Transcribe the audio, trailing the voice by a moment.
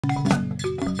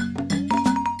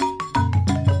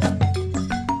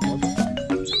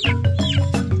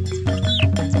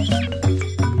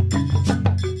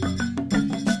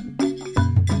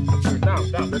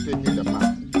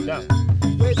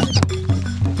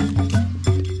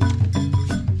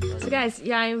guys,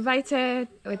 yeah, I invited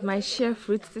with my share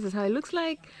fruit. This is how it looks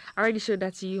like. I already showed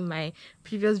that to you in my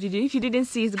previous video. If you didn't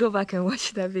see it, go back and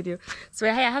watch that video. So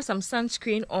I have some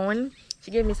sunscreen on.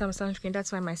 She gave me some sunscreen.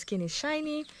 That's why my skin is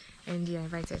shiny. And yeah, I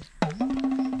invited.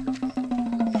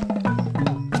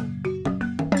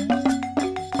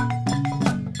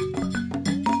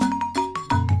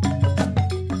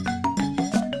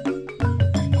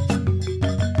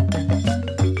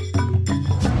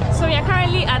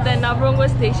 Nabrongo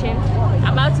station,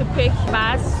 about to pick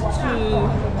bus to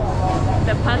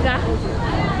the Paga,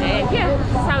 and yeah, this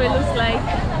is how it looks like.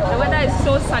 The weather is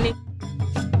so sunny.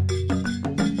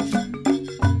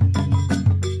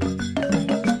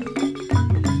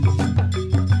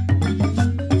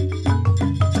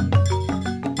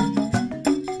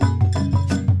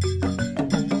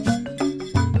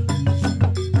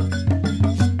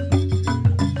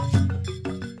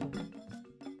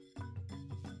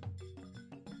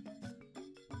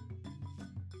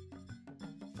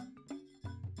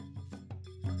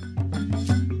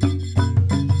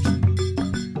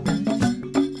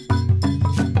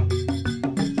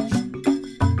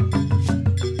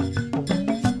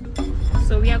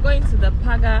 Going to the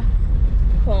Paga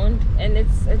Pond, and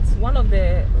it's one of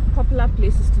the popular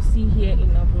places to see here in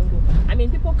Nabrongo. I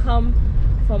mean, people come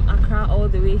from Accra all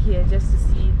the way here just to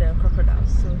see the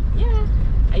crocodiles. So yeah,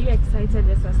 are you excited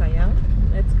just as I am?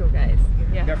 Let's go, guys.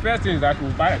 Yeah. The first thing is that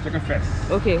we'll buy a chicken first.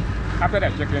 Okay. After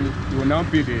that chicken, you will now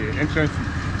pay the entrance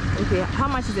fee. Okay. How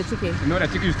much is the chicken? You know, the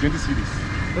chicken is 20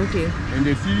 cedis. Okay. And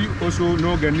the fee also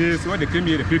no Ghanaians. When they came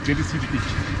here, they pay 20 cedis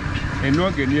each. And no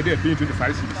Ghanaians, they pay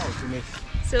 25 cedis.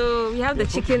 So we have the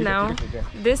chicken now.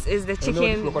 This is the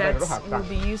chicken that will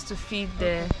be used to feed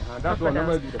the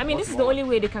crocodiles. I mean, this is the only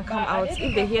way they can come out.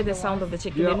 If they hear the sound of the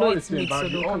chicken, they know it's meat, so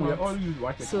they'll come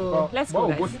out. So let's go,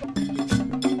 guys.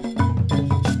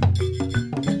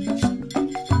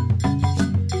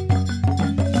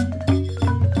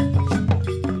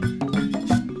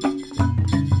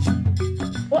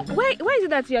 Why is it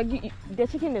that the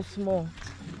chicken is small?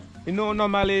 You know,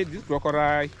 normally this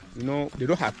crocodile, you know, they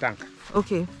don't have tank.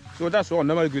 Okay. So that's why I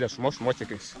normally give the small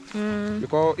chickens.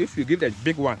 Because if you give the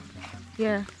big one,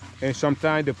 yeah. And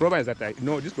sometimes the problem is that you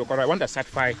know this crocodile, when they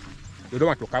satisfy, they don't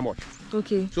want to come out.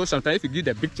 Okay. So sometimes if you give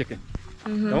the big chicken,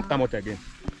 they don't come out again.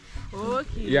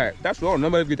 Okay. Yeah, that's why I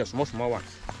normally give the small ones.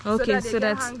 Okay, so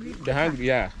that's they're hungry.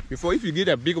 Yeah. Before if you give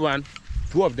the big one,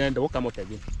 2 of them they won't come out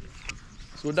again.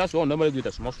 So that's why I normally give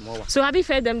the small ones. So have you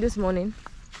fed them this morning?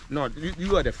 No,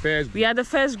 you are the first group. We are the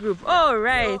first group. Oh,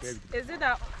 right. So, is it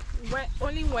that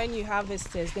only when you have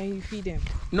visitors then you feed them?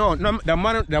 No, the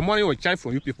money will charge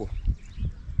for you people.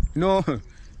 No,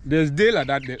 there's day like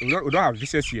that. We don't have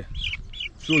visitors here.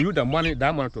 So you the money,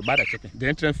 that money to buy the chicken, the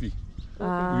entrance fee.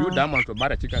 You that money to buy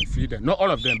the chicken and feed them. Not all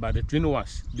of them, but the twin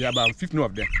ones. There are about 15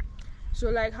 of them. So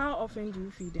like how often do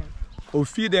you feed them? We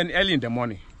feed them early in the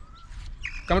morning.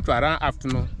 Come to around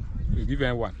afternoon, we give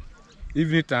them one.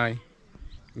 Evening time,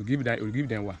 we give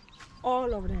them one.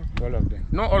 All of them? All of them.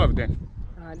 Not all of them.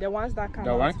 The ones that come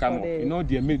the one come out. You know,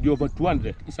 they make over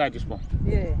 200 inside this one.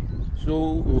 Yeah.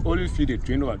 So we only feed the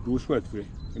trained or those who are trained.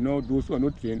 You know, those who are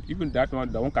not trained, even that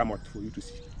one, they won't come out for you to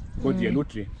see. But they are not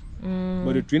trained.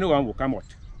 But the trained one will come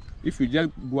out. If you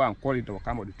just go and call it, they will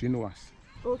come out, the trained ones.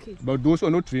 Okay. But those who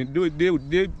are not trained, they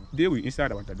will inside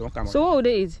the water, they don't come out. So what would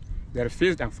they eat? They're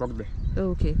fish and frog there.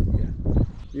 Okay. Yeah.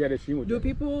 Yeah, they swim with Do them.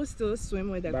 People still swim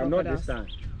with the but crocodiles? Not this time.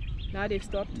 Now they've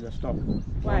stopped? They stopped.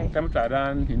 Why? Come to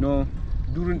around, you know,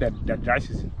 during the dry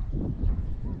season,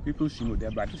 people swim with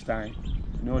them, but this time,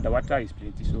 you know, the water is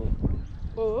plenty, so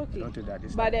okay. Don't do that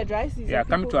this But time. the dry season? Yeah,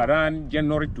 come to around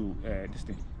January to this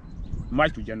thing,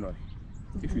 March to January.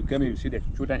 If you come here, you see the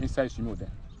children inside swim with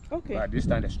them. Okay. But this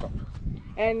time they stopped.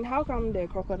 And how come the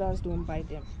crocodiles don't bite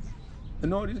them? You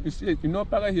know, you know,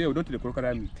 Paga here, we don't do the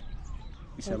crocodile meat.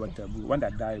 It's about taboo. One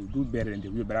that die, we do better than the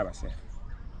way bury ourselves.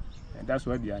 And that's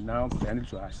why they are now friendly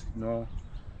to us. You know,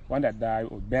 one that die,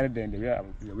 we better than the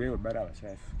way we bury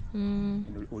ourselves.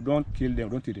 And we don't kill them,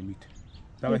 we don't eat the meat.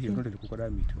 Paga here, we don't do the crocodile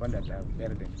meat. One that die, we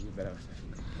better than the way we bury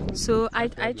ourselves. So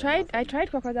I tried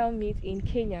crocodile meat in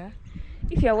Kenya.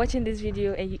 If you are watching this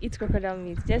video and you eat crocodile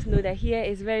meat, just know that here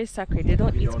is very sacred. They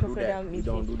don't eat crocodile meat.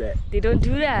 They don't do that. They don't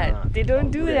do that. They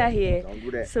don't do that here. Don't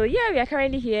do that. So yeah, we are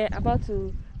currently here about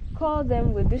to call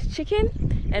them with this chicken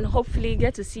and hopefully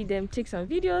get to see them, take some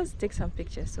videos, take some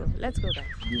pictures. So let's go, guys.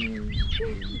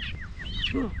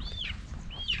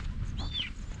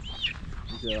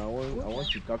 I want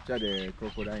to capture the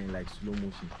crocodile in like slow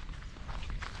motion.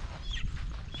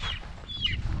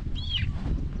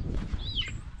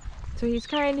 So he's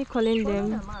currently calling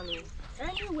them.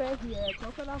 Anywhere here,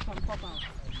 crocodile can pop out.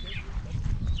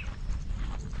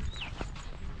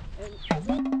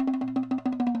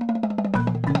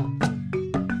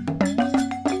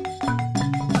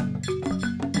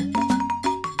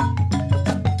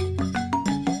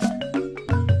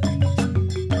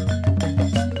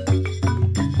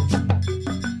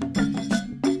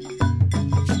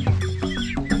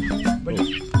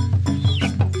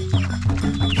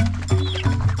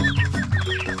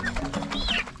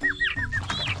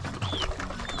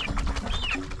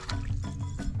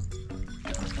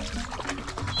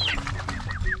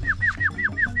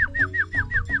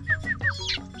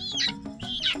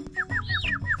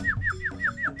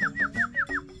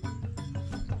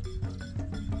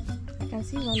 I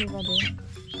see one over there.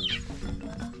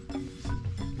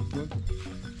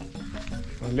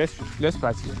 Well, let's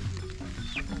pass here.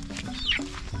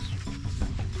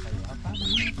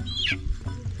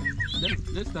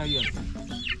 Let's start here.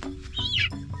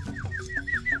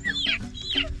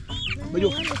 One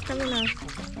is coming out.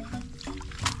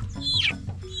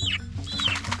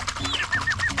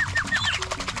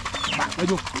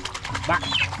 Back.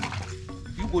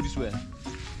 You go this way.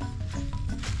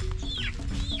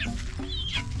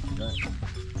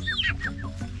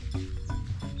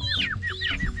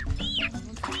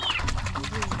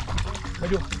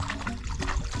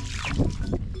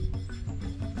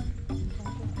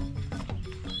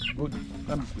 Good.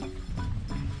 Come this way.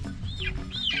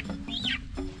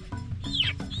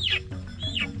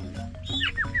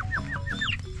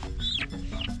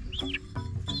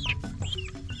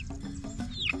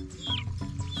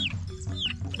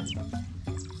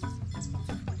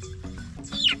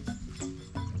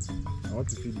 I want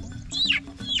to feed you.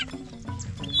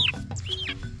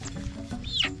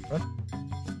 Huh?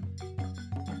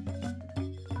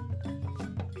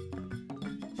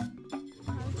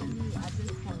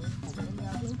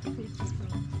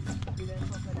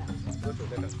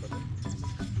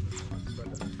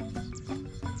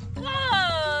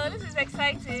 Oh, this is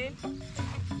exciting.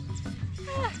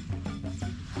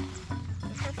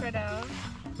 The crocodile.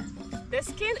 The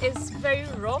skin is very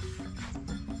rough.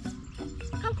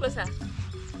 Come closer.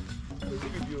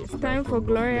 It's time for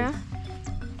Gloria.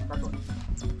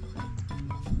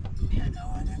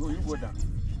 No, you go down.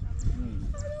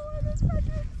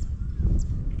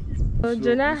 So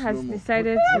Jonah has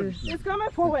decided to. It's coming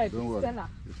forward, Don't worry. Stella.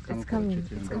 It's coming.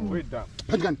 It's coming. Wait down.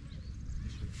 Again.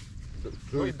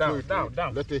 Throw it down,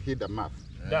 down. Let it hit the mouth.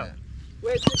 Down.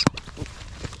 Wait.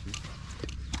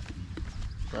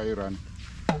 Try run.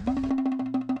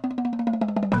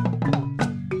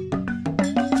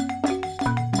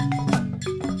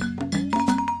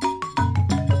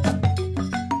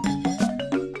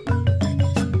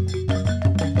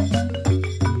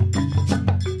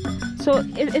 So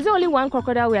is there only one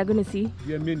crocodile we are going to see?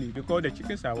 There are many because the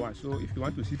chickens are one. So if you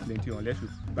want to see plenty, unless you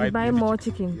We buy more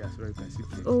chicken. chicken. Yeah, so you can see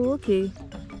plenty. Oh, okay.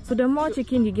 So the more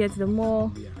chicken you get, the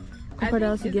more Yeah.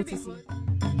 crocodiles you get to see.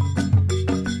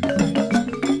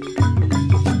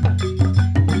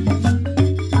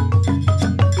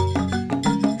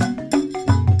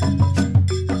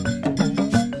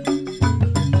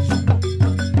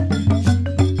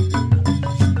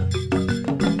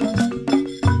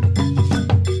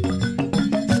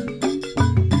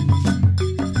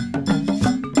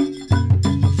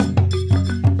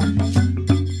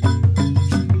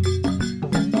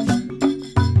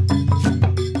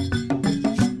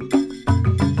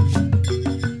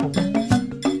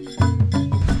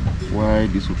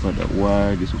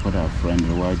 Why these people are friendly,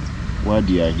 why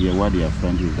they are here, why they are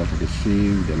friendly is that they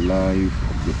saved the life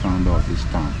of the founder of this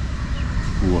town,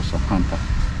 who was a hunter.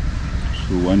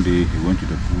 So one day he went to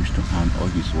the bush to hunt all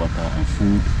his water and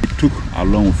food. He took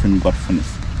along with him got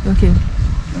finished. Okay.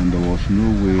 And there was no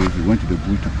way. He went to the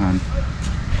bush to hunt.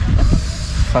 He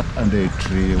sat under a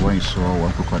tree when he saw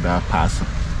one crocodile passing.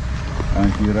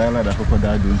 And he realized that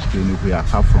crocodile don't stay anywhere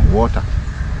apart from water.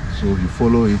 So he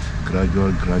followed it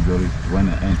gradually. When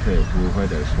he entered a hole where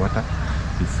there is water,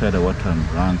 he fed the water and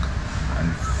drank and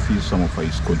filled some of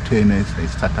his containers and he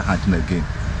started hunting again.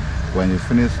 When he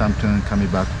finished something, coming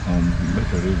back home, he met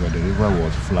the river. The river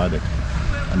was flooded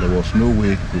and there was no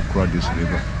way he could cross this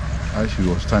river. As he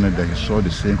was standing there, he saw the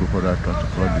same crocodile trying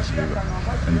to cross this river.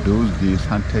 And those days,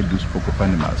 hunted those spoke of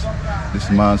animals.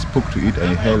 This man spoke to it and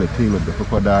he held the tail of the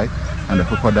crocodile, and the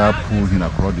crocodile pulled him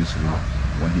across this river.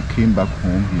 When he came back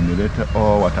home, he narrated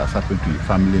all what has happened to his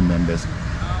family members,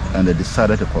 and they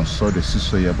decided to consult the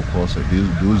Sissoya because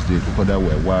those days crocodiles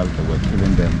were wild, they were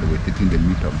killing them, they were taking the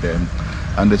meat of them.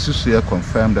 And the Sissoya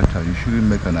confirmed that you shouldn't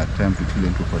make an attempt to kill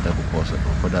a crocodile because a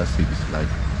crocodile saved his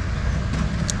life.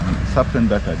 And it happened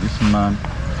that this man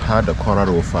had a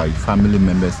quarrel of his family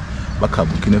members back at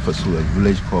Burkina Faso, a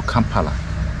village called Kampala,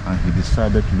 and he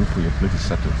decided to look for a place to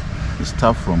settle. He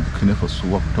start from Burkina Faso,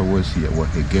 walk towards here. When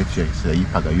he get here, he say,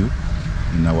 "Ipagayu."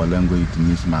 In our language, it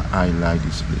means my eye like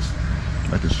this place.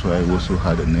 That is why he also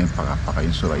had the name Paga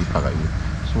Ipagayu.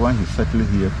 So when he settled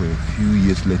here for a few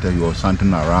years later, he was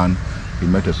hunting around. He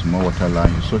met a small water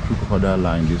line. He saw 2 crocodiles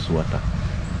lying in this water.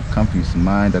 It came to his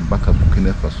mind that back at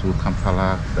Burkina Faso,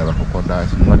 Kampala, there are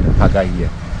crocodiles, not a Paga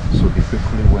here. So he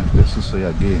quickly went to the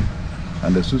Susoya again.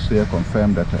 And the Susoya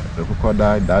confirmed that the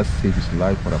crocodile that saved his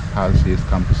life for the past years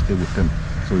come to stay with him.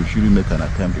 So he shouldn't make an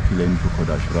attempt to kill any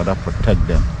crocodile, should rather protect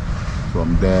them.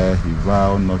 From there, he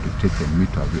vowed not to take a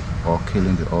meat of it or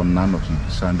killing it, or none of his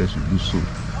descendants will do so.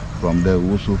 From there,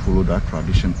 we also follow that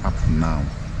tradition up to now.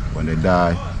 When they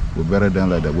die, we bury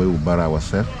them like the way we bury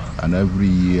ourselves, and every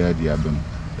year they have been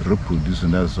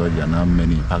reproducing. That's why there are now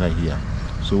many Paga here.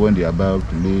 So when they are about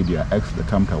to lay their eggs, they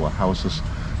come to our houses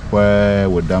where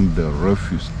we dump the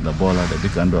refuse, the boiler, the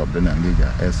big end of them and lay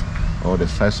their eggs, or the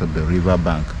size of the river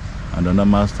bank. And the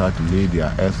normal start to lay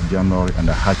their eggs January and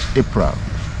the hatch April.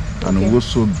 And we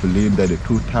also believe that the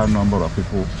total number of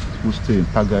people who stay in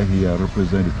Paga here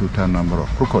represent the total number of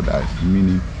crocodiles,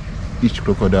 meaning each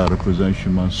crocodile represents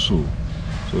human soul.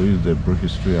 So this is the brief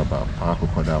history about Paga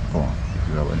Crocodile Pond. If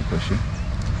you have any question.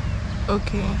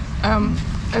 Okay.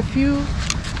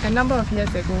 A number of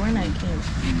years ago when I came,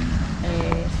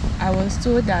 I was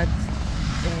told that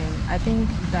I think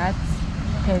that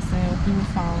person who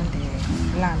found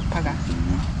the land, Paga,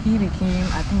 he became,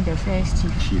 I think, the first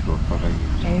chief of Paga.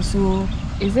 And so,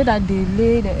 is it that they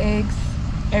lay the eggs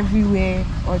everywhere,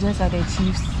 or just at the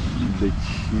chiefs? The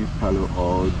chief,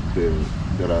 or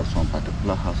there are some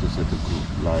particular houses at the group.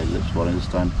 Like, for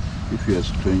instance, if you're a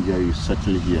stranger, you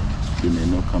settle here, they may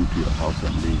not come to your house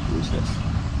and lay those eggs.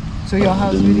 So your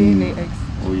house really lay eggs?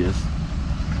 Oh yes.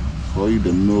 For you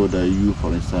to know that you,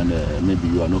 for instance, maybe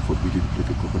you are not forbidden to take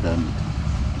a crocodile meat,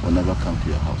 will never come to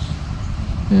your house.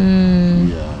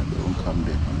 Yeah, they won't come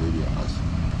there and lay their house.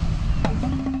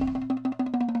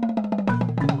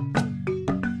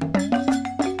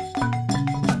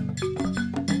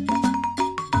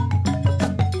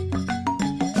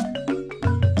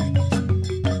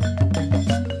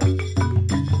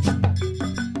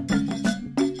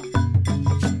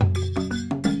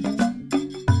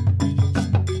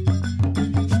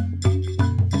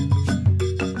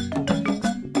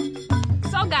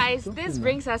 This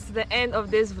brings us to the end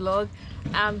of this vlog.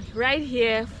 I'm right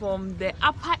here from the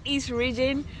Upper East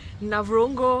region,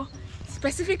 Navrongo,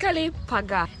 specifically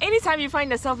Paga. Anytime you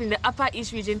find yourself in the Upper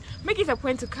East region, make it a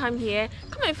point to come here,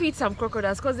 come and feed some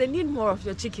crocodiles because they need more of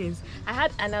your chickens. I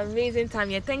had an amazing time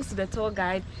here, thanks to the tour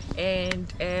guide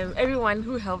and everyone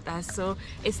who helped us. So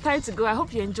it's time to go. I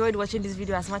hope you enjoyed watching this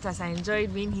video as much as I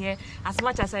enjoyed being here, as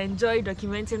much as I enjoyed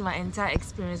documenting my entire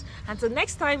experience. Until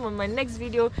next time on my next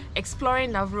video,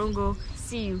 exploring Navrongo.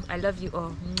 See you. I love you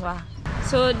all. Mwah.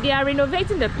 So they are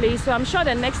renovating the place, so I'm sure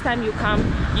the next time you come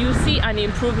you'll see an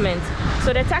improvement.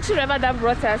 So the taxi driver that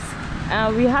brought us,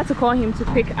 we had to call him to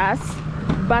pick us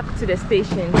back to the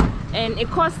station, and it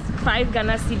costs 5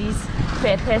 Ghana cedis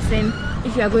per person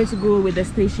if you are going to go with the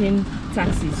station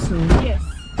taxi. So yes,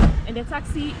 and the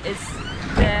taxi is,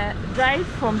 the drive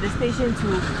from the station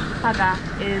to Paga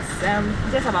is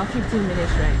just about 15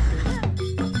 minutes, right?